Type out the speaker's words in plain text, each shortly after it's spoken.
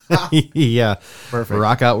Yeah. Perfect.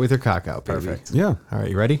 Rock out with your cock out, baby. Perfect. Yeah. All right,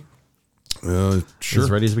 you ready? Sure.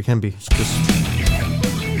 As ready as we can be.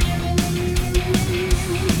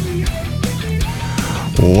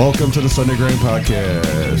 Welcome to the Sunday Grind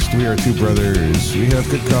Podcast. We are two brothers. We have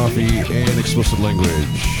good coffee and explicit language.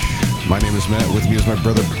 My name is Matt. With me is my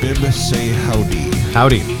brother Bib. Say howdy.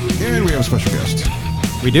 Howdy. And we have a special guest.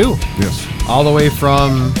 We do. Yes. All the way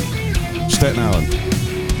from, Staten Island.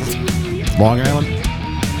 Long Island?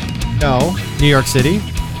 no, New York City.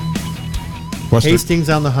 Western- Hastings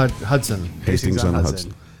on the Hudson, Hastings on the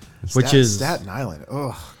Hudson. which is, Staten Island.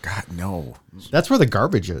 Oh, God, no. that's where the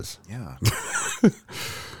garbage is. Yeah.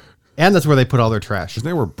 And that's where they put all their trash. Isn't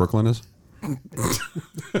that where Brooklyn is? You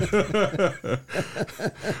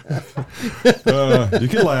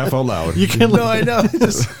can laugh out loud. You can No, I know.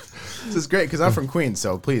 This is great because I'm from Queens,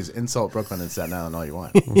 so please insult Brooklyn and Staten Island all you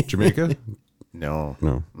want. Jamaica? No.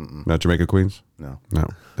 No. Not Jamaica, Queens? No. No.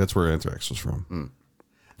 That's where Anthrax was from.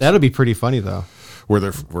 That'll be pretty funny, though.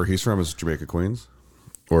 Where he's from is Jamaica, Queens?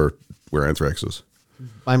 Or where Anthrax is?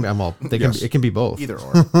 I'm all. They can. Yes. It can be both. Either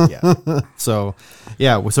or. Yeah. So,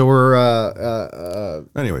 yeah. So we're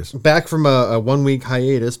Anyways. back from a 1 week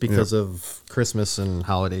hiatus because of Christmas and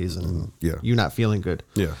holidays and Yeah. you not feeling good.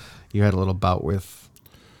 Yeah. You had a little bout with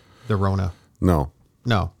the Rona. No.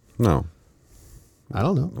 No, I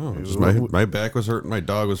don't know. No, just my back was hurting. My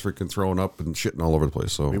dog was freaking throwing up and shitting all over the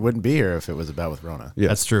place. So We wouldn't be here if it was about with Rona. yeah,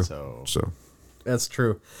 That's true. So That's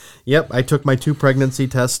true. Yep. I took my 2 pregnancy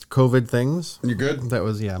test COVID things. you good? That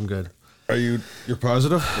was, yeah, I'm good. You're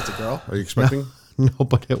positive? it's a girl. Are you expecting? No,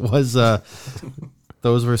 but it was,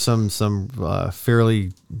 those were some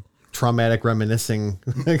fairly traumatic reminiscing,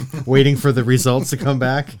 waiting for the results to come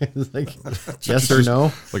back. It's like, yes or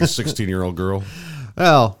no? Like a 16-year-old girl?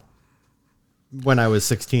 Well, when I was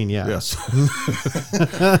 16, yeah. Yes.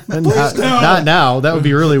 Not now. That would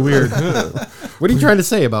be really weird. What are you trying to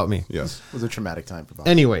say about me? Yes. It was a traumatic time for Bob.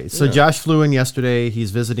 Anyway, so Josh flew in yesterday.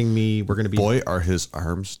 He's visiting me. We're going to be. Boy, are his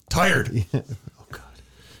arms tired. Oh, God.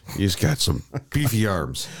 He's got some beefy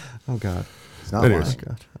arms. Oh, God. It's not Anyways. lying.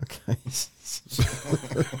 God. Okay.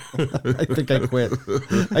 I think I quit.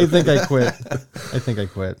 I think I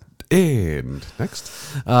quit. And next.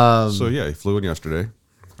 So yeah, he flew in yesterday.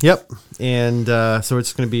 Yep. And so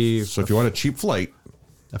it's going to be So if you want a cheap flight,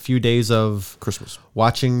 a few days of Christmas.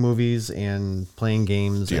 watching movies and playing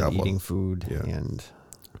games and Diablo. eating food Yeah. and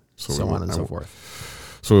So so we on won't- and I so won't-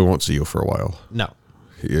 forth. So we won't see you for a while. No.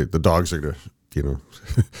 The dogs are gonna,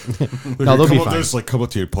 No, they'll be fine. Just like come up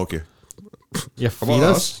to you and poke you. Yeah, How feed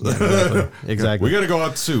about us. Yeah, exactly. We gotta go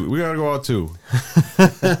out too.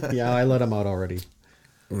 Yeah, I let them out already.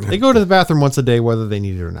 They go to the bathroom once a day, whether they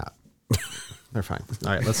need it or not. They're fine.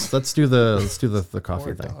 All right, let's do the coffee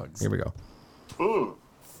Poor thing. dogs. Here we go.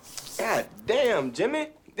 God damn, Jimmy.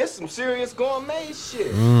 This some serious gourmet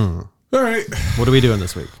shit. All right. What are we doing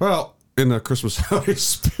this week? Well, in the Christmas holiday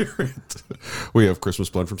spirit, we have Christmas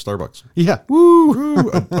blend from Starbucks. Yeah. Woo.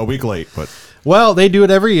 Ooh, a week late, but Well, they do it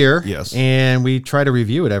every year. Yes. And we try to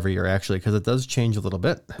review it every year, actually, because it does change a little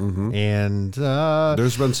bit. And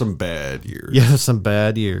there's been some bad years. yeah, some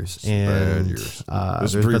bad years. And bad years.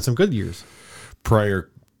 This there's pre- been some good years.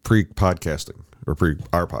 Pre-podcasting or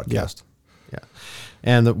our podcast. Yeah.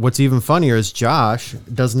 And what's even funnier is Josh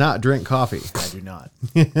does not drink coffee. I do not.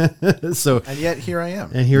 So, And yet here I am.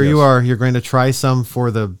 and here you Yes. are. You're going to try some for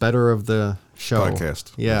the better of the show.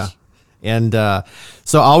 Podcast. Yeah. Yes. And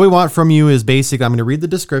so all we want from you is basically, I'm going to read the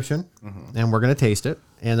description and we're going to taste it.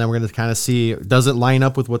 And then we're going to kind of see, does it line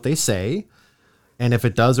up with what they say? And if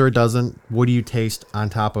it does or it doesn't, what do you taste on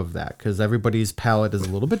top of that? Because everybody's palate is a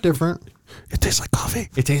little bit different. It tastes like coffee.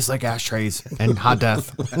 It tastes like ashtrays and hot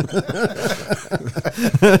death.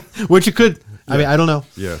 Which it could. I mean, I don't know.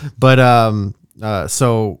 Yeah. But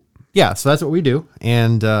so that's what we do.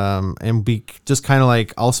 And we just kind of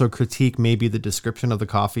like also critique maybe the description of the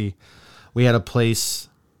coffee. We had a place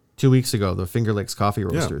 2 weeks ago, the Finger Lakes Coffee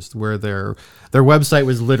Roasters, where their website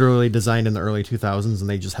was literally designed in the early 2000s and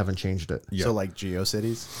they just haven't changed it. Yeah. So like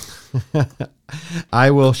GeoCities.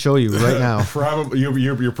 I will show you right now. Probably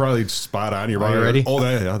you're probably spot on. You're Are you ready? Oh,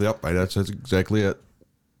 yep. That's exactly it.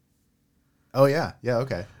 Oh yeah. Yeah.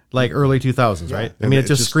 Okay. Like early 2000s, right? I mean, it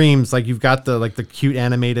just screams like you've got the cute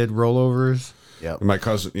animated rollovers. Yep. My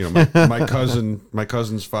cousin, my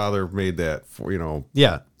cousin's father made that for,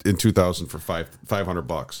 Yeah. in 2000 for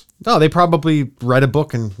 $500. No, they probably read a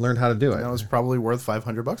book and learned how to do That it. was probably worth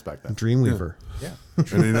 $500 back then. Dreamweaver. Yeah. And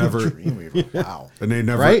they never, Dreamweaver. Wow. and they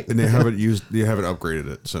never, Right? and they haven't upgraded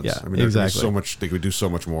it since. Yeah, I mean, exactly. there's so much they could do so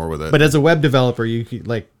much more with it. But as a web developer, you could,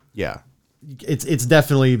 like Yeah. It's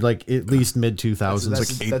definitely like at least mid 2000s.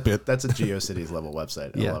 That's, like 8-bit. that's a GeoCities level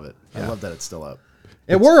website. I Yeah. love it. I love that it's still up.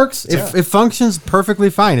 It works. Yeah. It functions perfectly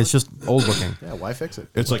fine. It's just old looking. Yeah, why fix it?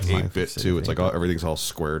 It's like 8-bit too. It's like everything's all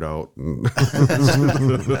squared out.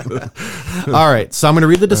 All right, so I'm going to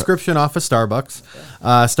read the description off of Starbucks.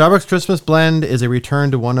 Starbucks Christmas Blend is a return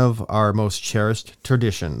to one of our most cherished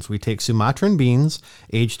traditions. We take Sumatran beans,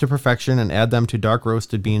 aged to perfection, and add them to dark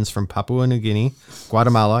roasted beans from Papua New Guinea,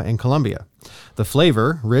 Guatemala, and Colombia. The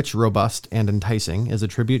flavor, rich, robust, and enticing, is a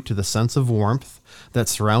tribute to the sense of warmth that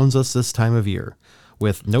surrounds us this time of year,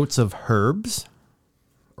 with notes of herbs,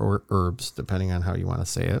 or herbs, depending on how you want to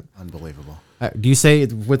say it. Unbelievable. Do you say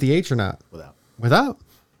it with the H or not? Without. Without?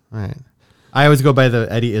 All right. I always go by the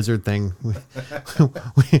Eddie Izzard thing.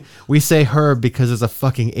 We say herb because there's a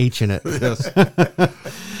fucking H in it. Yes.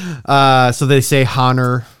 So they say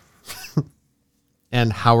Honor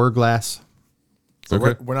and Hourglass. So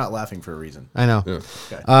Okay. we're not laughing for a reason. I know. Yeah.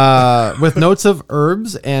 Okay. With notes of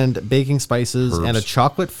herbs and baking spices and a Herbs.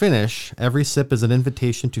 chocolate finish, every sip is an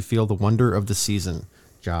invitation to feel the wonder of the season.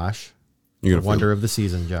 Josh. You're The gonna wonder feel, of the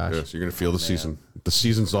season, Josh. yes, you're gonna feel the season. The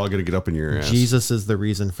season's all gonna get up in your ass. Jesus is the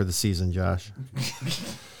reason for the season, Josh.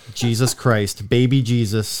 Jesus Christ, baby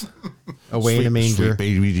Jesus, away in a manger. Sweet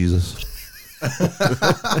baby Jesus.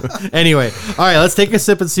 Anyway, all right, let's take a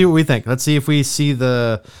sip and see what we think. Let's see if we see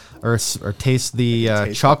the or taste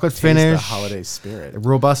the chocolate Taste finish, the holiday spirit.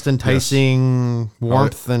 robust, enticing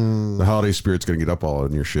warmth, The and holiday spirit's gonna get up all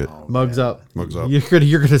in your shit. mugs up. Mugs up. You're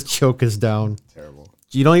gonna choke us down. Terrible.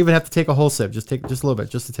 You don't even have to take a whole sip. Just take just a little bit,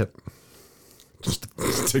 just a tip. Just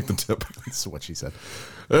take the tip. That's what she said.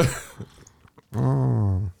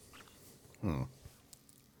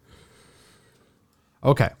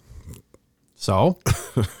 Okay. So,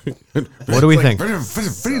 what do we think? Matt,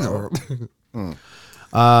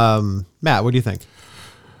 what do you think?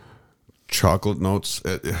 Chocolate notes.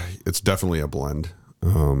 It's definitely a blend.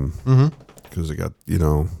 Because they got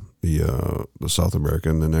the South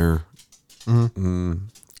American in there. A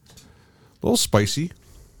little spicy.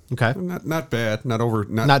 Okay. Not bad. Not over.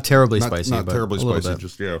 Not terribly spicy, Not but terribly a little spicy. bit.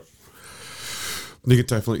 Just you can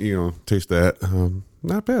definitely taste that.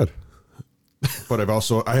 Not bad. But I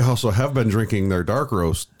also have been drinking their dark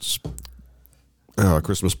roast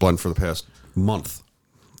Christmas blend for the past month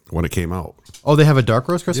when it came out. Oh, they have a dark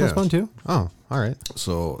roast Christmas Yeah. one too? Oh, all right.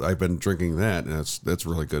 So I've been drinking that, and that's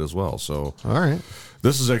really good as well. So All right.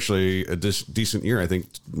 this is actually a decent year. I think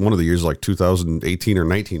one of the years, like 2018 or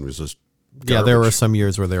 19, was just Yeah, there were garbage. some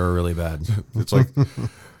years where they were really bad. It's like,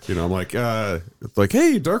 I'm like,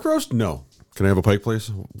 hey, dark roast? No. Can I have a Pike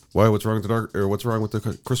Place? Why? What's wrong with the dark? Or what's wrong with the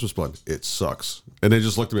Christmas blend? It sucks. And they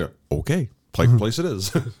just looked at me. Okay, Pike Place it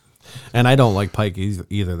is. And I don't like Pike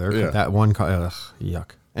either. They're Yeah. that one. Yuck.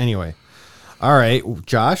 Anyway, all right,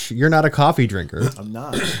 Josh, you're not a coffee drinker, I'm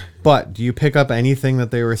not. but do you pick up anything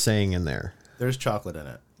that they were saying in there? There's chocolate in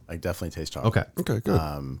it. I definitely taste chocolate. Okay. Okay,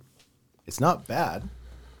 good. It's not bad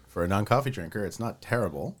for a non-coffee drinker. It's not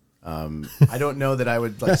terrible. I don't know that I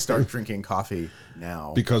would start drinking coffee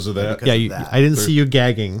now Because of that? Yeah, of you, that. I didn't see you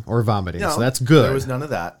gagging or vomiting, No, so that's good. There was none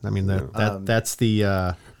of that. I mean, that's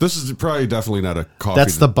the This is probably definitely not a coffee.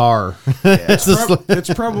 that's the bar. It's just-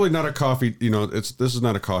 It's probably not a coffee. This is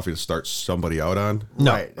not a coffee to start somebody out on.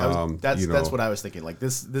 No. Right. That's you that's know. what I was thinking. Like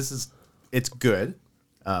this is it's good.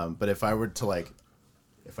 But if I were to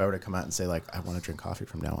come out and say I want to drink coffee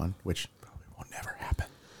from now on, which probably will never happen.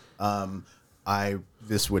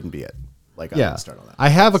 This wouldn't be it. I yeah. would start on that. I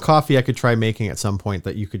have a coffee I could try making at some point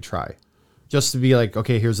that you could try, just to be like,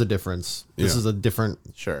 okay, here's the difference. This Yeah. is a different,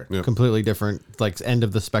 Sure. Yeah. completely different, end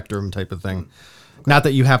of the spectrum type of thing. Not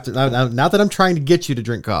that you have to. Not that I'm trying to get you to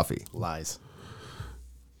drink coffee. Lies.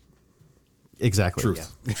 Exactly.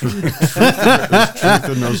 Truth. Truth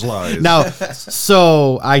in those lies. Now,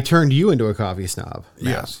 so I turned you into a coffee snob.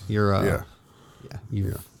 Matt. Yes. You're. Yeah. Yeah.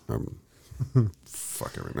 You.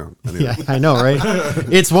 Fuck it right now. Anyway. Yeah, I know, right?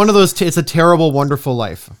 It's one of those. It's a terrible, wonderful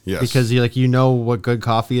life. Yes. Because you know what good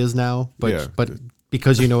coffee is now, but Yeah.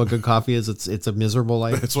 because you know what good coffee is, it's a miserable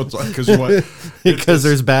life. It's what's because you want Because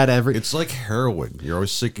there's bad it's like heroin. You're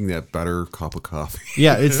always seeking that better cup of coffee.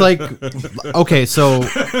 Yeah, it's like, okay, so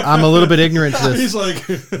I'm a little bit ignorant to this. He's like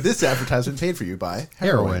This advertisement paid for you by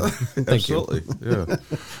Heroin. Thank you. absolutely. Yeah.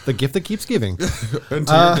 The gift that keeps giving.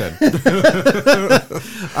 Until you're dead.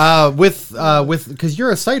 With because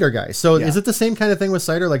you're a cider guy. So Yeah. is it the same kind of thing with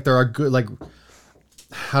cider? Like there are good,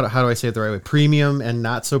 how do I say it the right way? Premium and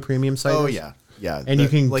not so premium ciders? Oh yeah. Yeah. And you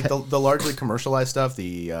can the largely commercialized stuff,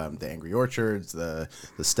 the Angry Orchards, the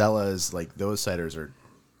Stellas, those ciders are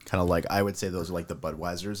kind of like, I would say those are like the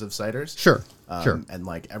Budweisers of ciders. Sure. Sure. And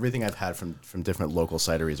like everything I've had from different local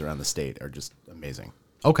cideries around the state are just amazing.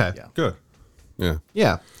 Okay. Yeah. Good. Yeah.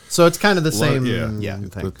 Yeah. So it's kind of the same yeah.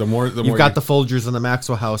 thing. The more You've got the Folgers and the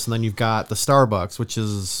Maxwell House, and then you've got the Starbucks, which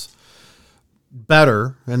is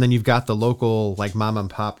better, and then you've got the local like mom and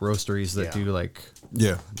pop roasteries that do like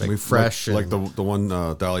we fresh like and- the one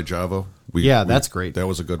Dolly Java. That's great. That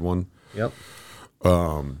was a good one. Yep.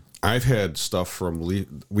 I've had stuff from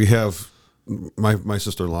we have my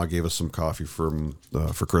sister-in-law gave us some coffee from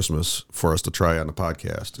for Christmas for us to try on the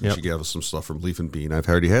podcast, and Yep. she gave us some stuff from Leaf and Bean. I've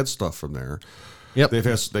already had stuff from there. Yep.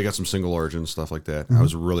 They got some single origin stuff like that. I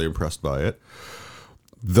was really impressed by it.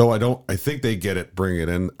 Though I think they get it, bring it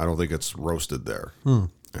in. I don't think it's roasted there.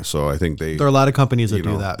 So I think There are a lot of companies that you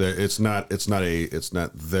do know, that. it's not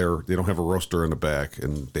their, they don't have a roaster in the back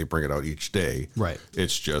and they bring it out each day. Right.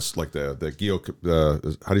 It's just like the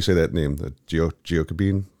how do you say that name? The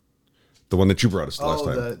Geocabine? The one that you brought us last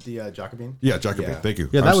time. the Jacobin? Yeah, Jacobin. Yeah. Thank you.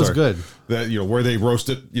 Yeah, I'm that was sorry. good. That where they roast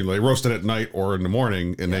it, they roast it at night or in the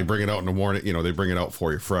morning, and they bring it out in the morning. They bring it out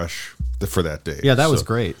for you fresh for that day. Yeah, that was So,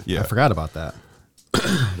 great. Yeah, I forgot about that.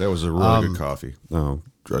 that was a really good coffee.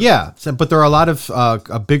 Yeah, but there are a lot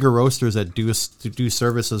of bigger roasters that do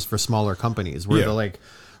services for smaller companies where Yeah. they're like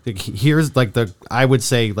here's like I would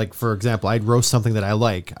say, like, for example, I'd roast something that I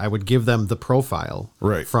like. I would give them the profile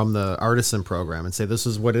Right. from the artisan program and say, this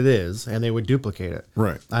is what it is. And they would duplicate it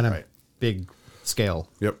Right. on a Right. big scale.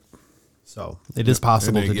 Yep. So it is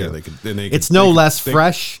possible And to they- do. yeah, they could- then they It's could- no they could- less they-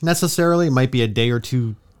 fresh necessarily. It might be a day or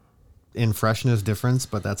two in freshness difference,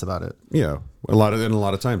 but that's about it. Yeah, a lot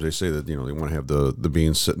of times they say that they want to have the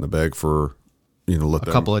beans sit in the bag for let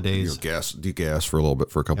them couple of days. degas for a little bit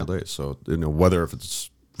for a couple of days. So whether if it's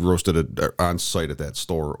roasted on site at that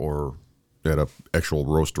store or at a actual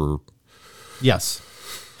roaster. Yes.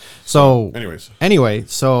 So Anyway,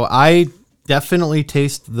 so I definitely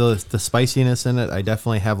taste the spiciness in it. I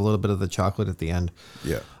definitely have a little bit of the chocolate at the end.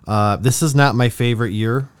 Yeah. This is not my favorite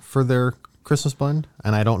year for their Christmas blend,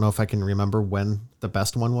 and I don't know if I can remember when the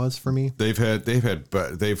best one was for me. They've had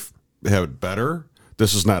better.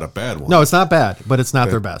 This is not a bad one. No, it's not bad, but it's not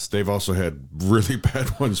their best. They've also had really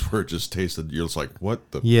bad ones where it just tasted. You're just like,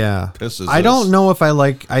 what the piss is I this? don't know if I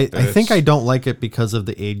like. I think it's- I don't like it because of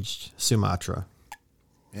the aged Sumatra.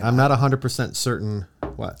 I'm not 100% certain.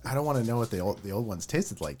 What? I don't want to know what the old ones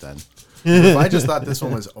tasted like then. If I just thought this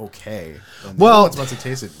one was okay, then the Well- other ones must have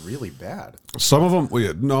tasted really bad. Some of them,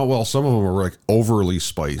 some of them are like overly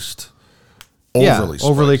spiced. Overly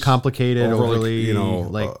spiced. complicated, overly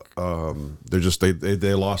they're just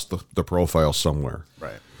they lost the profile somewhere.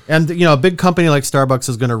 Right. And a big company like Starbucks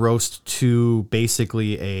is going to roast to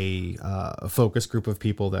basically a focus group of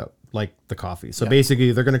people that like the coffee. So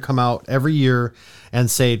basically, they're going to come out every year and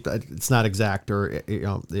say it's not exact or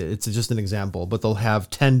it's just an example, but they'll have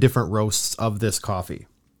 10 different roasts of this coffee,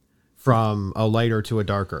 from a lighter to a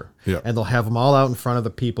darker. Yeah. And they'll have them all out in front of the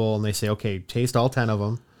people, and they say, okay, taste all 10 of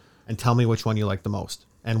them, and tell me which one you like the most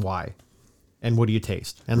and why, and what do you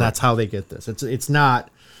taste, and that's how they get this. It's not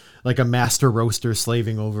like a master roaster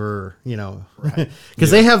slaving over,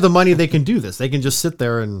 because they have the money, they can do this. They can just sit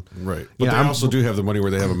there and Right. But they also do have the money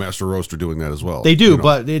where they have a master roaster doing that as well. They do,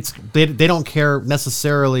 but they don't care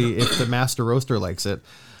necessarily if the master roaster likes it.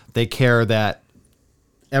 They care that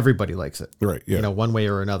everybody likes it, Right, yeah. one way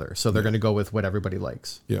or another. So they're going to go with what everybody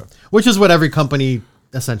likes. Yeah. Which is what every company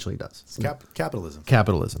essentially does. It's capitalism.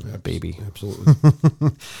 Capitalism, baby. Absolutely.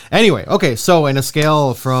 Anyway, okay, so in a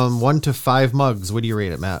scale from 1 to 5 mugs, what do you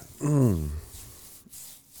rate it, Matt?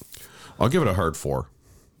 I'll give it a hard 4.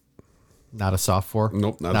 Not a soft 4?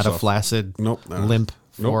 Nope, not a a soft- flaccid, Nope, not a- limp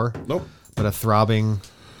 4? Nope. But a throbbing,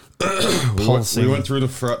 We pulsing. went through the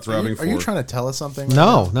throbbing 4. Are you trying to tell us something? right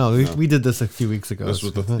No, now? we did this a few weeks ago. This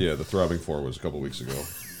was the throbbing 4 was a couple weeks ago.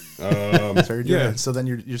 So you're doing Yeah. it. So then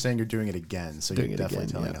you're saying you're doing it again. So Doing you're it definitely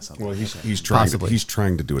again, telling yeah. us something. Well, he's trying Possibly. he's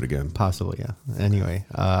trying to do it again. Possibly, yeah. Anyway,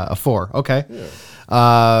 a 4. Okay.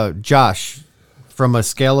 Josh, from a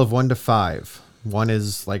scale of 1 to 5, 1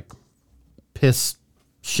 is like piss,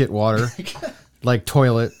 shit water, like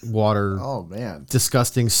toilet water, Oh man,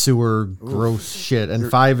 disgusting sewer, gross shit, and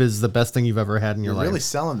 5 is the best thing you've ever had in your you're life. really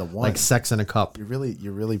selling the one. Like sex in a cup. You're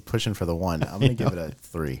really pushing for the one. I'm gonna give it a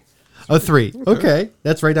 3. A 3. Okay.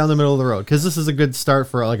 That's right down the middle of the road, because this is a good start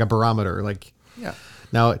for like a barometer. Like, Yeah.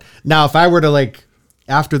 now if I were to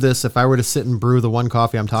after this, if I were to sit and brew the one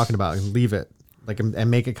coffee I'm talking about and leave it and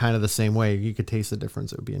make it kind of the same way, you could taste the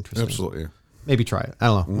difference. It would be interesting. Absolutely. Maybe try it. I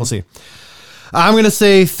don't know. We'll see. I'm going to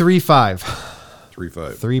say 3.5.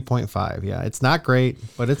 3.5. 3.5. Yeah. It's not great,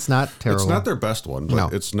 but it's not terrible. It's not their best one, but No.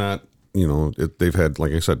 it's not you know, they've had,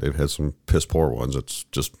 like I said, they've had some piss poor ones. It's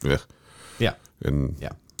just, Yeah. and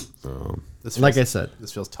Yeah. This Like feels- I said.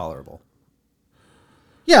 this feels tolerable.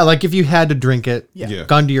 Yeah, like if you had to drink it, Yeah.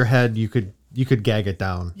 gun to your head, you could gag it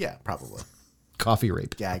down. Yeah, probably. Coffee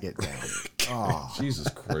rape. Gag it down. Oh, Jesus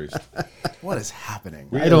Christ. what is happening?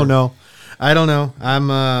 I don't know. I'm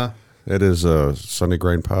It is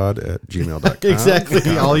SundayGrindPod@gmail.com.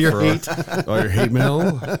 exactly all your For, hate. all your hate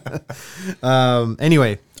mail.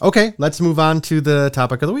 Anyway, okay, let's move on to the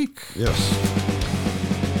topic of the week. Yes.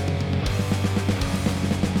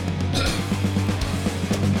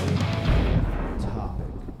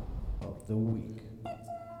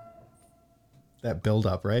 That build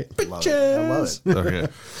up, right? I love it. I love it. Okay.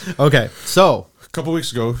 Okay, so A couple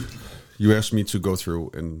weeks ago, you asked me to go through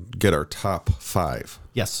and get our top 5.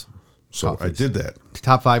 yes, So I Coffees. did that.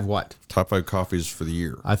 top 5 what? Top 5 coffees for the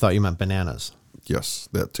year. I thought you meant bananas. Yes,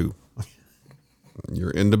 that too.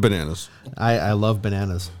 You're into bananas. I love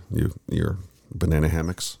bananas. You're banana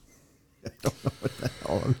hammocks.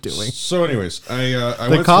 All I'm doing. So, anyways, I The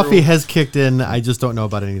went coffee through- has kicked in. I just don't know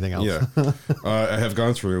about anything else. Yeah, I have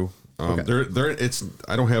gone through. Okay. It's.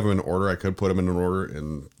 I don't have them in order. I could put them in an order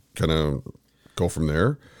and kind of go from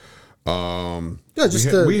there. Yeah,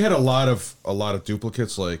 just we had a lot of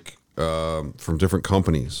duplicates, like from different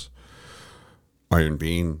companies. Iron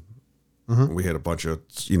Bean. Mm-hmm. We had a bunch of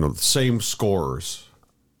the same scores,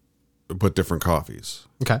 but different coffees.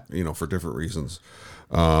 Okay. For different reasons.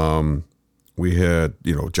 We had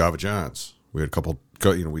Java John's. We had a couple.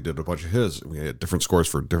 We did a bunch of his. We had different scores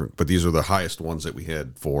for different, but these are the highest ones that we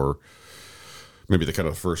had for maybe the kind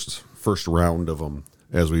of first round of them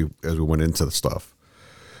as we went into the stuff.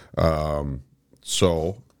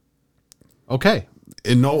 So Okay.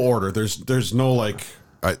 in no order. There's no like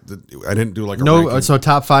I didn't do like a No, ranking. so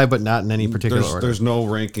top 5, but not in any particular order. There's no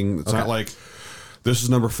ranking. It's not like this is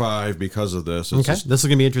number 5 because of this. It's Okay, just, this is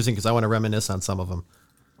gonna be interesting because I want to reminisce on some of them.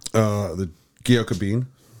 the Gyoka bean.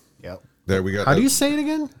 Yep. There we got. How do you say it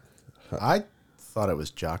again? I thought it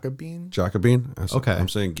was Jacobine. Jacobine? Okay. I'm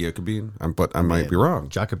saying Gyokabine, but I might be wrong.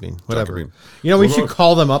 Jacobine, whatever. Jacobine. You know, we We'll should go-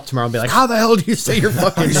 call them up tomorrow and be like, "How the hell do you say your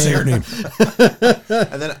fucking name?" Say your name.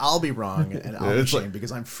 And then I'll be wrong and I'll be it's like- ashamed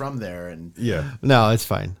because I'm from there and Yeah. No, it's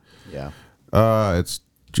fine. yeah. It's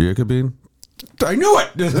Jacobine. I knew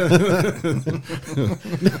it.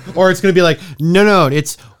 Or it's gonna be like, no,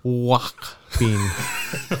 it's wak bean.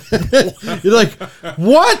 You're like,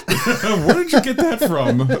 what? Where did you get that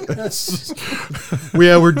from?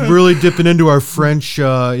 We're really dipping into our French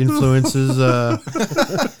influences.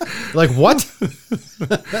 Like what?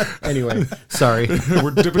 Anyway, sorry.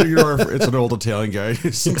 We're dipping into our. It's an old Italian guy.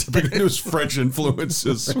 He's dipping into his French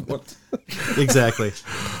influences. What? Exactly.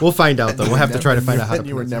 We'll find out though. We'll have to try to find out how to. And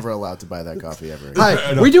you were pronounce it. never allowed to buy that coffee ever.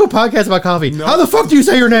 Hi, we do a podcast about coffee. How the fuck do you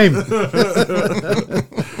say your name?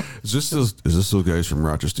 Is this those guys from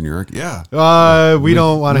Rochester, New York? Yeah. We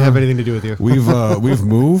don't want to have anything to do with you. We've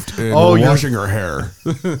moved and Oh, we're you're- washing our hair.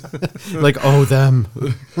 Like, oh, them.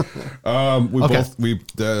 We Okay. both we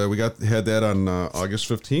had that on August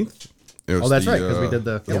 15th. It was Oh, that's right, 'cause we did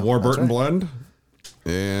the- yeah, Warburton blend,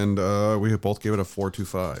 and we both gave it a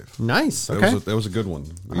 4.25. Nice. That Okay. that was a good one.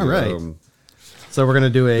 All right. So we're gonna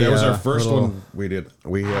do a. That was our first little one. We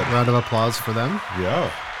had Round of applause for them.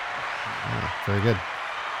 yeah. Very good.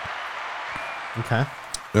 Okay.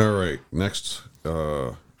 All right. Next,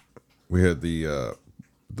 we had the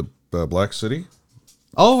Black City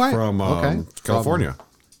Oh, right. from okay. California.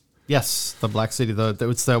 Yes, the Black City.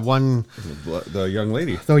 It's the one. The young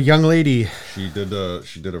lady. The young lady. She did a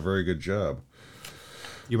very good job.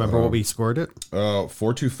 You remember what we scored it?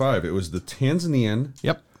 4.25. It was the Tanzanian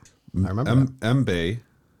Yep. I remember. that.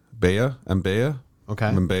 Mbeya. Okay.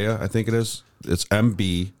 Mbeya, I think it is. It's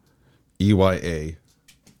MBEYA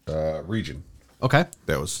region. Okay.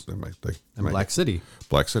 That was And Black City.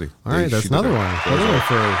 Black City. All right, that's another one. Another one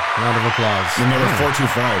for a round of applause. Another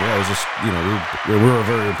 4.25. Yeah, it was just we were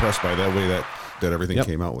very impressed by that way that everything Yep.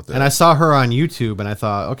 came out with that. And I saw her on YouTube, and I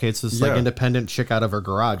thought, okay, it's this like Yeah. independent chick out of her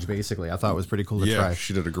garage, basically. I thought it was pretty cool to yeah, try.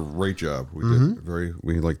 she did a great job. We Mm-hmm.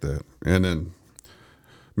 we liked that. And then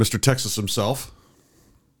Mr. Texas himself,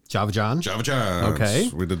 Java John. Java Johns. Okay.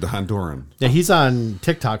 We did the Honduran. Yeah, he's on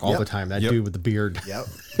TikTok all Yep. the time. That Yep. dude with the beard. Yep.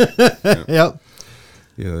 Yep.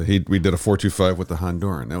 Yeah, we did a 4.25 with the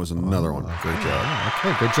Honduran. That was another one. Great job.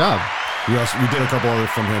 Okay, good job. We did a couple other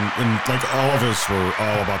from him, and like all of his were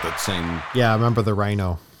all about that same Yeah, I remember the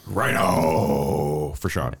rhino. Rhino for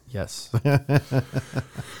Sean. Yes. All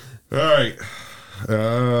right,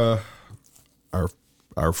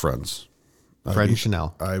 our friends, Fred and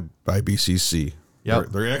Chanel. IBCC. Yep.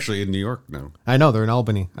 They're actually in New York now I know they're in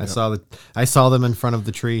Albany. I saw them in front of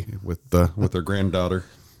the tree. with their granddaughter.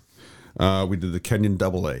 We did the Kenyan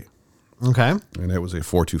Double A, Okay. and that was a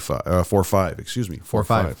 4.5. Excuse me,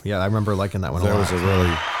 4.5. Yeah, I remember liking that one a That lot. was a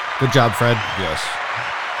really Good job, Fred. yes.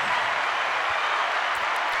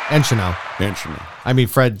 And Chanel. And Chanel. I mean,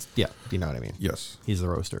 Fred, yeah, you know what I mean. Yes. He's the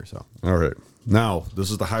roaster, so. All right. Now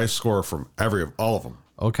this is the highest score from all of them.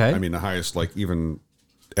 Okay. I mean the highest, like even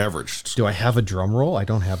average. Do I have a drum roll? I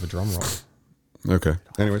don't have a drum roll. Okay.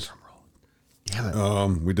 Anyways, Damn it.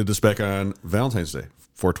 we did this back on Valentine's Day,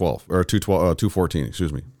 4/12 or 2/14.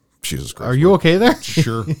 Excuse me. Jesus Christ. Are you okay there?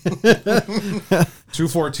 Sure?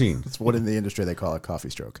 2/14. It's what in the industry they call a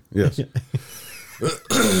coffee stroke. Yes.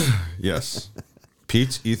 Yes.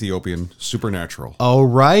 Pete's Ethiopian Supernatural. Oh,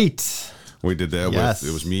 right. We did that Yes.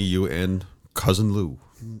 with, it was me, you, and Cousin Lou.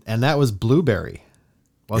 And that was blueberry,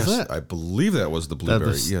 wasn't Yes, it? I believe that was the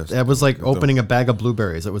blueberry. Yes. That was like opening a bag of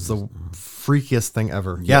blueberries. It was the freakiest thing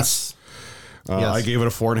ever. Yes. Yes. I gave it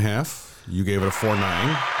a 4.5. You gave it a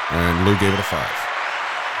 4.9, and Lou gave it a 5.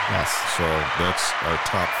 Yes. So that's our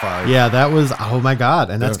top 5. Yeah, that was, oh my God.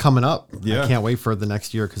 And that's Yeah. coming up. Yeah. I can't wait for the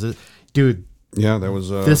next year because, dude, Yeah, that was.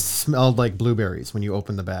 this smelled like blueberries when you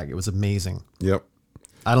opened the bag. It was amazing. Yep.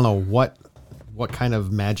 I don't know what kind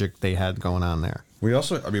of magic they had going on there. We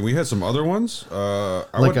also, I mean, we had some other ones.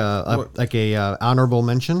 Like a honorable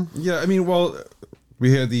mention. Yeah, I mean, well,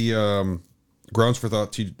 we had the Grounds for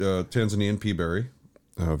Thought Tanzanian Pea Berry,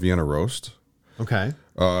 Vienna Roast, Okay.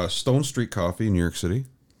 Stone Street Coffee, New York City.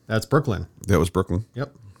 That's Brooklyn. That was Brooklyn.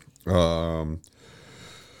 Yep. I'm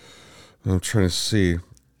trying to see.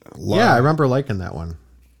 Yeah, I remember liking that one.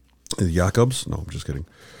 Jacobs? No, I'm just kidding.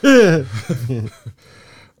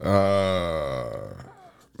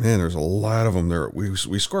 Man, there's a lot of them there. We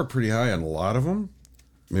scored pretty high on a lot of them.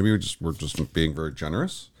 Maybe we're just being very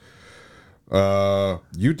generous.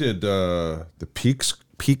 You did the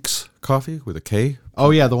Peaks coffee with a K. Oh,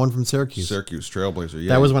 yeah, the one from Syracuse. Syracuse Trailblazer.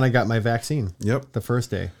 Yeah, That was when I got my vaccine. Yep. The first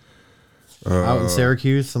day. Out in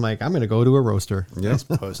Syracuse. I'm like, I'm going to go to a roaster. Yep.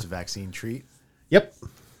 Post-vaccine treat. Yep.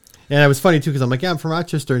 And it was funny, too, because I'm like, yeah, I'm from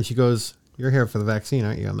Rochester. And she goes, you're here for the vaccine,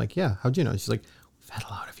 aren't you? I'm like, yeah. How'd you know? She's like, we've had a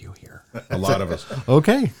lot of you here. A lot of us.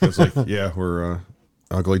 Okay. It's like, yeah, we're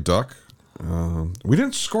Ugly Duck. We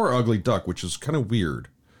didn't score Ugly Duck, which is kind of weird.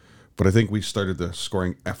 But I think we started the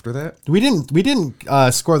scoring after that. We didn't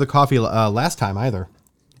score the coffee last time either.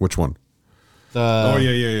 Which one? The, Oh,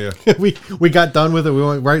 yeah. we got done with it. We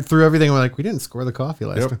went right through everything. We're like, we didn't score the coffee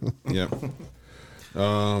last Yep. time.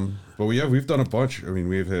 Yep. But we've done a bunch. I mean,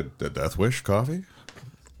 we've had the Death Wish coffee,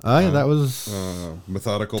 Oh, yeah, that was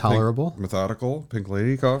Methodical, Tolerable. Methodical Pink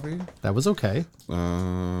Lady coffee. that was okay.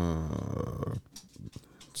 Let's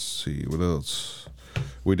see what else.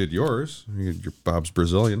 We did yours. You did your Bob's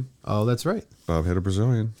Brazilian. Oh, that's right. Bob had a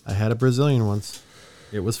Brazilian. I had a Brazilian once.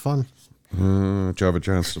 It was fun. Java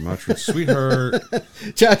John Sumatra, sweetheart.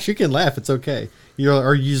 Josh, you can laugh. It's okay.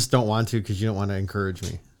 Or you just don't want to because you don't want to encourage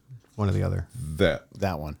me. One or the other. That.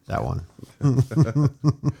 That one. That one.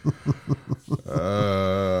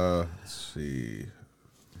 Let's see.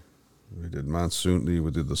 We did Monsoon.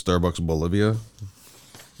 We did the Starbucks Bolivia.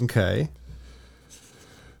 Okay.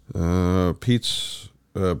 Pete's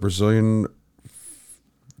Brazilian.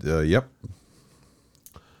 Yep.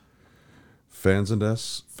 Fans and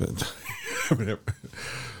S.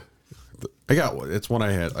 I got one. It's one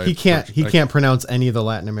I had. He can't pronounce any of the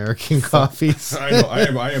Latin American coffees. I know.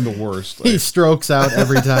 I am the worst. He strokes out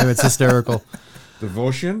every time. It's hysterical.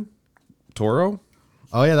 Devotion, Toro.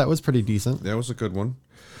 Oh yeah, that was pretty decent. That was a good one.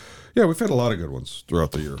 Yeah, we've had a lot of good ones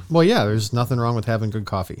throughout the year. Well, yeah, there's nothing wrong with having good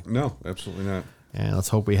coffee. No, absolutely not. And let's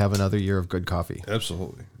hope we have another year of good coffee.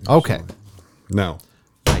 Absolutely. Okay. Now,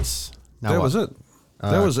 Nice. Now that what? was it.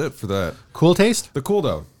 That was it for that. Cool taste? The cool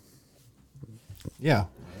down Yeah.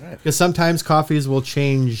 Because sometimes coffees will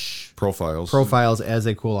change profiles. as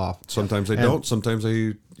they cool off. Sometimes they And- don't. Sometimes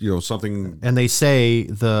they, something. And they say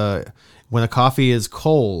when a coffee is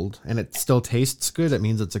cold and it still tastes good, it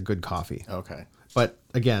means it's a good coffee. Okay. But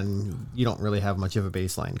again, you don't really have much of a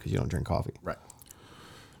baseline because you don't drink coffee. Right.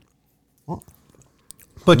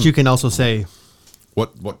 But you can also say,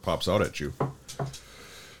 What pops out at you?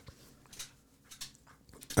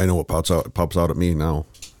 I know what pops out at me now.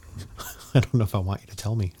 I don't know if I want you to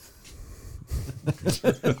tell me.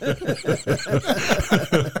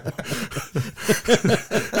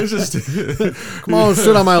 It's just Come on,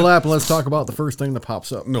 sit on my lap and let's talk about the first thing that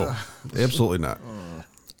pops up. no, absolutely not.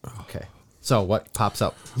 Okay. So what pops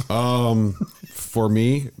up? For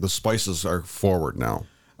me, the spices are forward now.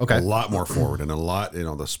 Okay. A lot more forward, and a lot.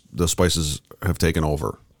 The spices have taken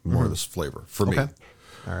over more of this flavor for me. Okay.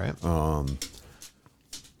 All right.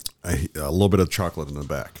 a little bit of chocolate in the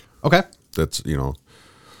back. Okay. That's That's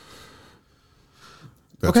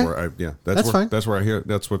Okay. where That's fine. That's where I hear.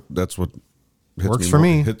 That's what hits Works me for more,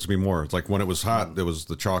 me. Hits me more. It's like when it was hot, it was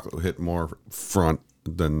the chocolate hit more front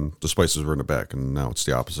than the spices were in the back, and now it's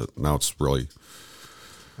the opposite. Now it's really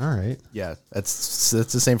All right. Yeah, it's the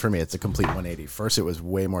same for me. It's a complete 180. First, it was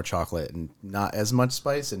way more chocolate and not as much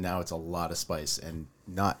spice, and now it's a lot of spice and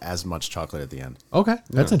not as much chocolate at the end. Okay.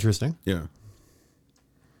 That's interesting. yeah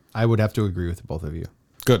I would have to agree with both of you.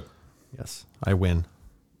 good. Yes. I win.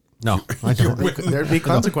 No, I don't. There'd be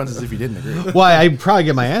consequences if you didn't agree. Well, I'd probably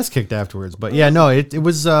get my ass kicked afterwards. But yeah, no, it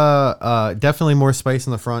was definitely more spice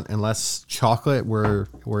in the front and less chocolate,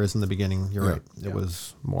 whereas in the beginning, you're right, it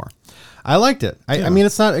was more. I liked it. I mean,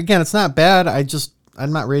 it's not bad.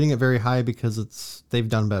 I'm not rating it very high because they've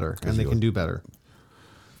done better and they can do better.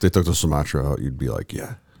 If they took the Sumatra out, you'd be like,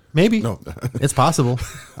 yeah. Maybe. No. It's possible.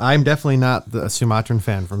 I'm definitely not a Sumatran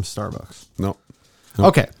fan from Starbucks. No.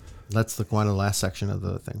 Okay. Let's look on to the last section of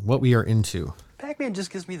the thing. What we are into. Pac-Man just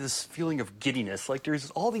gives me this feeling of giddiness, like there's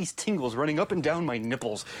all these tingles running up and down my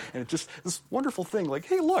nipples, and it's just this wonderful thing, like,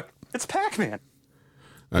 hey, look, it's Pac-Man.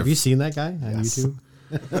 Have you seen that guy on YouTube?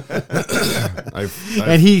 I've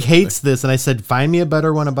And he hates this. And I said, find me a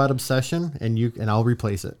better one about obsession, and I'll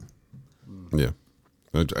replace it. yeah.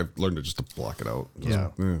 I've learned to just to block it out. Yeah.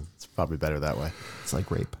 It's probably better that way. It's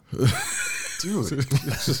like rape. Dude.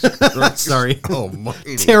 Sorry. Oh my.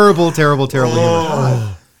 Terrible, terrible, terrible.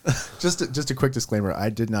 humor. Just a quick disclaimer. I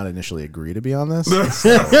did not initially agree to be on this.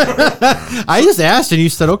 I just asked, and you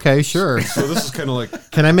said, okay, sure. So this is kind of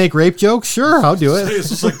like, Can I make rape jokes? Sure, I'll do hey, it. is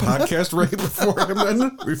this like podcast right before him?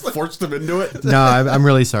 Then we forced him into it. No, I'm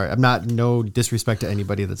really sorry. I'm not, no disrespect to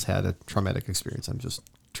anybody that's had a traumatic experience. I'm just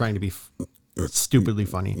trying to be stupidly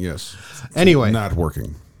funny. Yes. Anyway. Not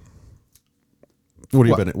working. What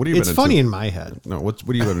have you been? What have you It's been funny into? in my head. No. What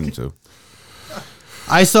have you been into?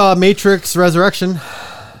 I saw Matrix Resurrection.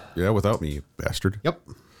 Yeah, without me, you bastard. Yep.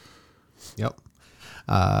 Did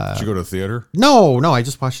you go to the theater? No, I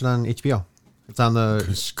just watched it on HBO. It's on the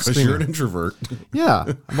Because you're an introvert.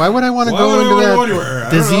 Yeah. Why would I want to Why go would I into wanna that go anywhere? I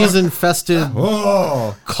don't disease-infested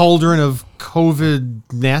Oh, cauldron of COVID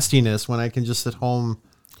nastiness when I can just sit home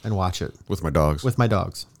and watch it with my dogs. with my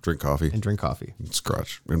dogs drink coffee and drink coffee? and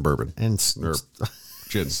scotch and bourbon And or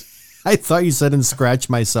gin. I thought you said and scratch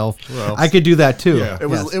myself. Well, I could do that too. yeah. It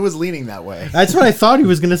was leaning that way. That's what I thought he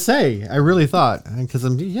was going to say. I really thought, because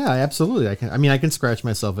absolutely. I can scratch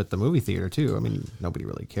myself at the movie theater too. I mean, nobody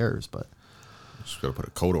really cares, but Just got to put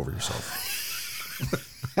a coat over yourself.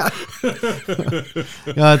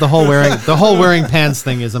 the whole wearing pants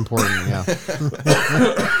thing is important. Yeah.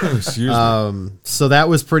 Excuse me. So that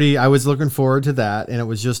was pretty. I was looking forward to that, and it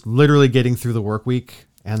was just literally getting through the work week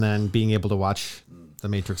and then being able to watch the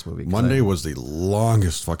Matrix movie. 'Cause Monday was the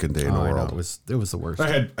longest fucking day in the I know, world. it was the worst.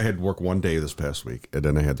 I had work one day this past week, and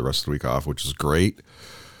then I had the rest of the week off, which is great.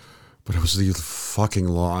 But it was the fucking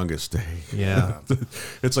longest day. Yeah.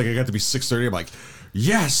 It's like I got to be 6:30. I'm like,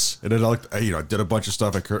 yes, and then I did a bunch of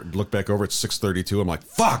stuff. I looked back over at 6:32. I'm like,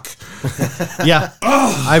 fuck. Yeah,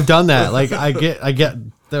 I've done that. Like I get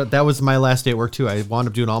that was my last day at work too. I wound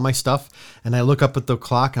up doing all my stuff, and I look up at the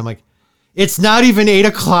clock. I'm like, it's not even 8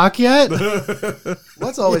 o'clock yet. Well,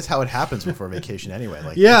 that's always how it happens before vacation anyway.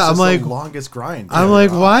 Like, Yeah, it's I'm just like- the longest grind. I'm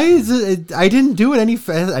like, why is it? I didn't do it any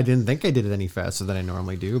fast. I didn't think I did it any faster than I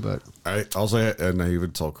normally do, but I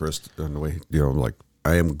even told Chris on the way, I'm like,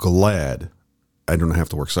 I am glad I don't have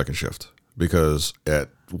to work second shift, because at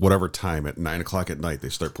whatever time at 9 o'clock at night, they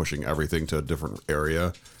start pushing everything to a different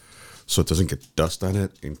area so it doesn't get dust on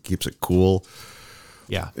it and keeps it cool.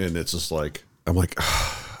 yeah. And it's just like, I'm like,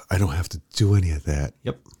 I don't have to do any of that.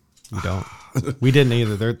 Yep. You don't. We didn't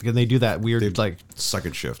either. They do that weird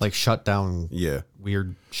Second shift. like shut down yeah.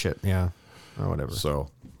 weird shit. Yeah. Or whatever. So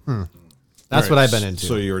That's what I've been into.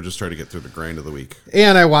 So you were just trying to get through the grind of the week.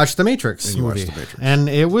 And I watched The Matrix And you movie. watched The Matrix. And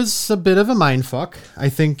it was a bit of a mind fuck. I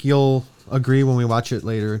think you'll agree when we watch it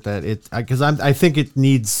later that because I think it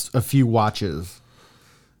needs a few watches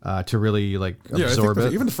to really absorb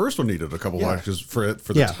it. Even the first one needed a couple watches for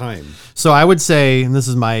the Yeah. time. So I would say, and this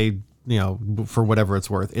is my, for whatever it's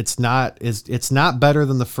worth, it's not better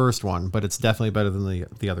than the first one, but it's definitely better than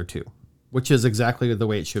the other two, which is exactly the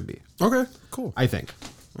way it should be. Okay, cool. I think.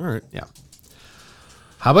 All right. Yeah.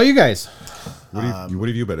 How about you guys? What have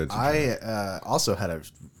you been into? I also had a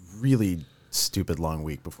really stupid long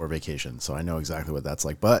week before vacation, so I know exactly what that's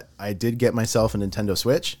like. But I did get myself a Nintendo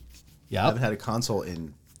Switch. Yeah. I haven't had a console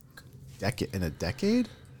in a decade,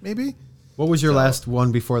 maybe. What was your last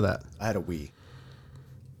one before that? I had a Wii.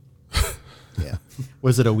 Yeah.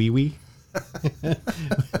 Was it a wee wee?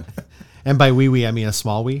 And by wee, I mean a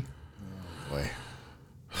small wee. Boy.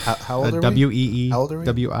 How old A are we? W-E-E. How old are we?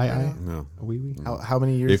 W-I-I. No. A wee. How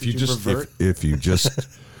many years If you did just revert? if you just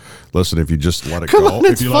listen, if you just let it Come go, on,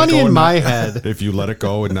 it's if you let it funny go in and my not- head. If you let it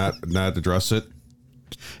go and not address it,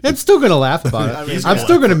 I'm still going to laugh about it. I mean, he's I'm gonna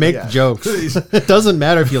still laugh, going to make yeah. jokes. It doesn't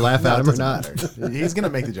matter if you laugh No, at it him or doesn't not. matter. He's gonna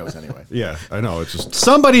make the jokes anyway. yeah, I know. It's just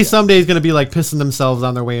Somebody someday is going to be like pissing themselves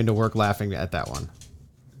on their way into work laughing at that one.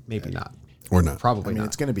 Maybe not. or not. Probably I mean, not.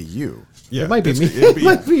 it's gonna be you. Yeah, It might be me. It'll be, It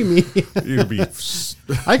might be me. it'll be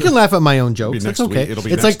I can laugh at my own jokes. It's next okay. week. It'll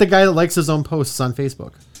be It's next- like the guy that likes his own posts on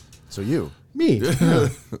Facebook. So you. Me. Yeah.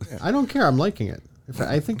 I don't care. I'm liking it.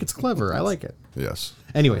 I think it's clever. I like it. yes.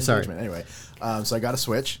 Anyway, sorry. Engagement. Anyway, so I got a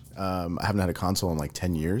Switch. I haven't had a console in like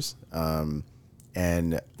 10 years. And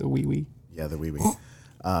The wee. yeah, the Wii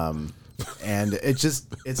Wii. And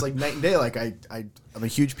it's like night and day. Like I'm a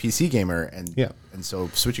huge PC gamer, and Yeah. and so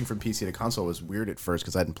switching from PC to console was weird at first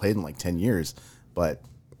because I hadn't played in like 10 years. But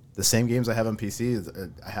the same games I have on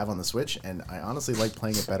PC, I have on the Switch, and I honestly like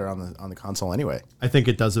playing it better on the console anyway. I think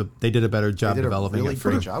it does. They did a better job They did a developing really it.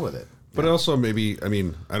 For great job with it. But also maybe I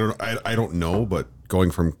don't know. I don't know, but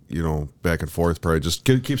going from back and forth probably just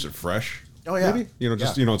keeps it fresh. Oh, yeah. Maybe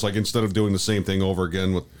just Yeah. it's like instead of doing the same thing over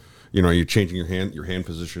again with you're changing your hand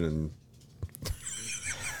position and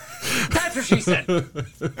That's what she said.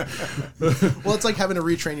 Well, it's like having to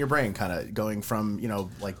retrain your brain, kind of going from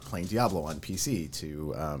like playing Diablo on PC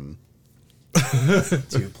to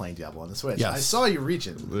playing Diablo on the Switch. Yes. I saw you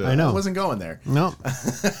reaching. I know. I wasn't going there, No.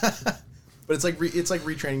 but it's like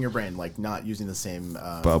retraining your brain, like not using the same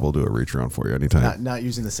Bob will do a reach around for you anytime. not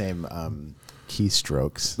using the same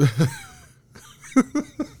keystrokes. Oh,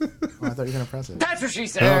 I thought you were gonna press it. That's what she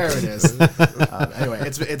said. There it is. Anyway,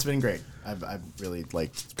 it's been great. I've really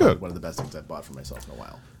Good. one of the best things I've bought for myself in a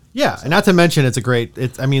while. Yeah, and not to mention it's a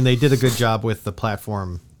great. I mean, they did a good job with the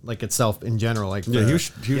platform, like itself in general. Like Yeah,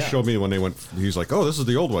 the- he showed me when they went. He's like, "Oh, this is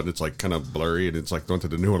the old one. It's like kind of blurry, and it's like went to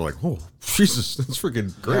the new one. Like, oh, Jesus, that's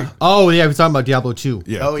freaking great." Oh yeah, we're talking about Diablo 2.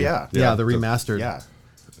 Yeah. Oh, yeah. Yeah, the remastered. Yeah,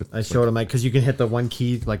 I showed him because you can hit the one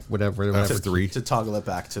key, like whatever. F3. to toggle it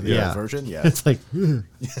back to the Yeah. old version. Yeah. It's like,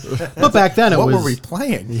 but back then it What was. were we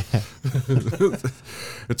playing?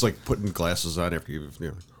 It's like putting glasses on after you.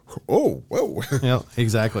 Oh, whoa. Yeah,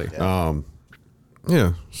 exactly.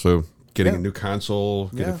 Yeah. So getting Yeah. a new console,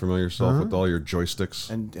 getting Yeah. familiar yourself with all your joysticks.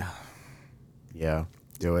 And yeah,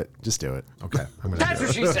 do it. Just do it. Okay, I'm gonna. That's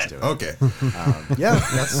what she said. Okay. Yeah,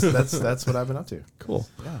 that's what I've been up to. Cool.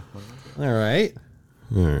 Yeah. All right.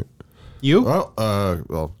 All right. You?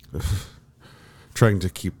 Well, trying to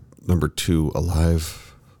keep number 2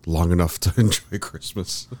 alive long enough to enjoy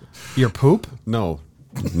Christmas. Your poop? No,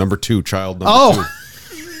 number 2, child number Oh.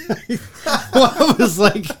 Well, I was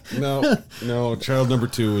like, 2. No, child number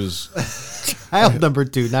 2 is child number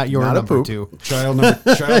 2, not your Not a number poop. 2. child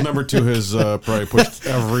number 2 has probably pushed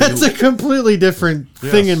every That's a completely different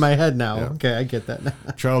thing Yes. in my head now. Yeah. Okay, I get that now.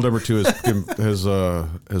 child number 2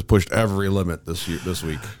 has pushed every limit this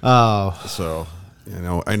week. Oh, So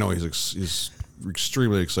I know he's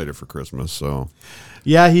extremely excited for Christmas. So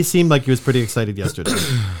yeah, he seemed like he was pretty excited yesterday.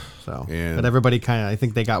 So, And- but everybody I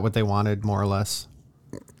think they got what they wanted more or less.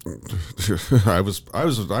 I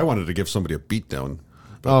wanted to give somebody a beatdown.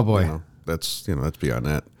 Oh, boy. That's beyond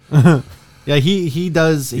that. Yeah, he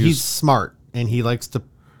does. He's smart and he likes to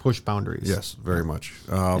push boundaries. Yes, very much.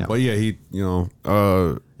 But yeah, he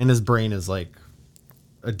and his brain is like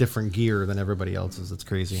a different gear than everybody else's. It's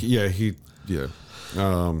crazy.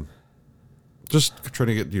 just trying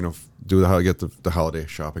to get get the holiday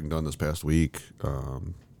shopping done this past week.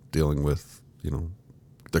 Dealing with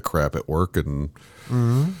the crap at work and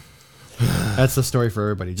That's the story for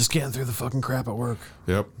everybody. Just getting through the fucking crap at work.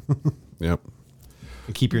 yep.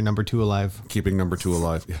 And keep your number 2 alive. Keeping number 2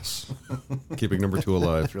 alive. Yes, keeping number 2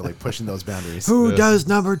 alive. Really pushing those boundaries. Who does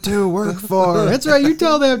number 2 work for? That's right. You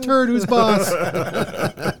tell that turd who's boss.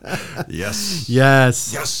 Yes.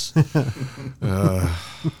 Yes. Yes.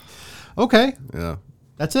 Okay. Yeah.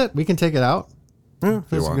 That's it. We can take it out. Yeah.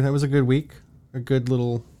 That was a good week. A good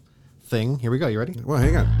little thing. Here we go. You ready? Well,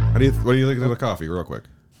 hang on. What do you think of the coffee, real quick?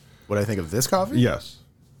 What do I think of this coffee? Yes.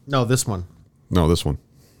 No, this one. No, this one.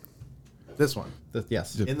 This one.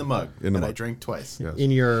 Yes. In the mug. In the that I mug. drink twice. Yes.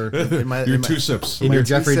 In your In my, Your in my- 2 sips. in your two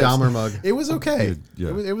Jeffrey sips. Dahmer mug. It was okay.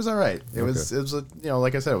 Yeah. It was all right. It was a,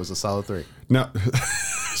 like I said, it was a solid 3. No.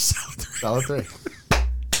 Solid 3.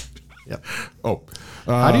 Yep. Oh.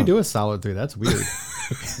 How do you do a solid 3? That's weird.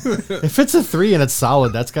 If it's a 3 and it's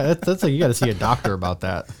solid, that's like you got to see a doctor about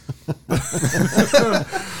that.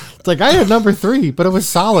 It's like I had number 3, but it was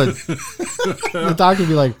solid. The doctor would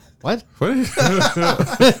be like, "What? What?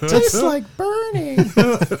 Tastes like burn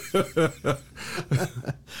morning.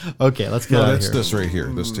 Okay, let's get No, out of that's here. this right here.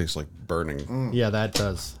 This tastes like burning. Yeah, that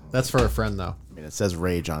does. That's for a friend, though. I mean, it says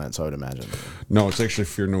rage on it, so I would imagine. No, it's actually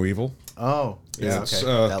Fear No Evil. Oh, yeah. It's,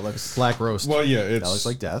 Okay, that looks Black roast. Well, yeah, it's that looks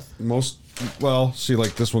like death. most. Well, see,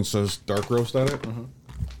 like this one says dark roast on it.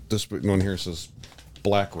 This one here says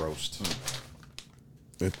black roast.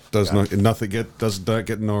 It does not nothing get does not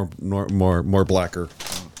get more blacker.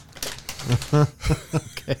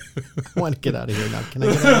 Okay. I want to get out of here now. Can I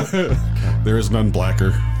get out of here? There is none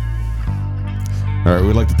blacker. All right,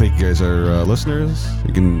 we'd like to thank you guys, our listeners.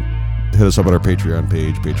 You can hit us up on our Patreon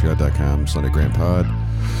page, patreon.com/SundayGrandPod.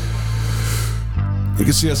 You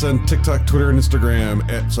can see us on TikTok, Twitter, and Instagram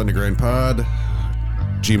at SundayGrandPod.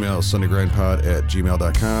 Gmail,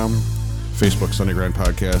 SundayGrandPod@gmail.com. Facebook, Sunday Grind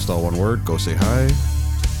Podcast, all one word. Go say hi.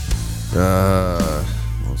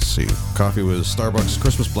 Let's see. Coffee was Starbucks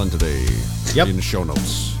Christmas blend today. Yep. In the show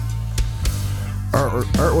notes.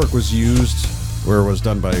 Artwork was used, or was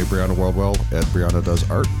done by Brianna Waldwell at Brianna Does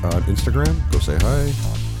Art on Instagram. Go say hi.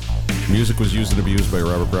 Music was used and abused by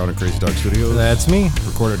Robert Brown and Crazy Dog Studios. That's me.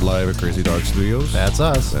 Recorded live at Crazy Dog Studios. That's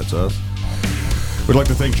us. That's us. We'd like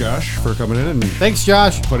to thank Josh for coming in and Thanks,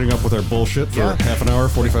 Josh. putting up with our bullshit for Yeah. half an hour,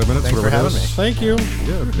 45 minutes, Thanks for whatever it having is. me. Thank you.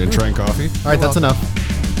 Yeah, and trying coffee. All right, that's enough.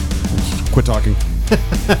 Quit talking.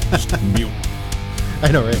 Just mute.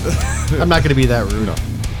 I know, right? I'm not going to be that rude. No.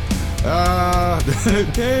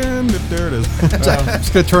 And there it is. I'm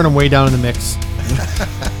just going to turn them way down in the mix.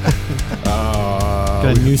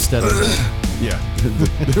 Got a new stead. Yeah,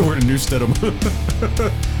 we're in New Stedham.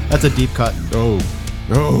 That's a deep cut.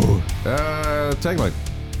 Tagline.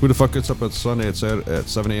 Who the fuck gets up at Sunday at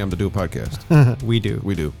 7 a.m. to do a podcast? We do.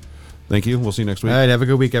 We do. Thank you. We'll see you next week. All right, have a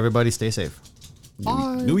good week, everybody. Stay safe.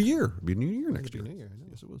 New year. It'll be New Year next year.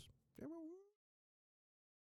 Yes, it was.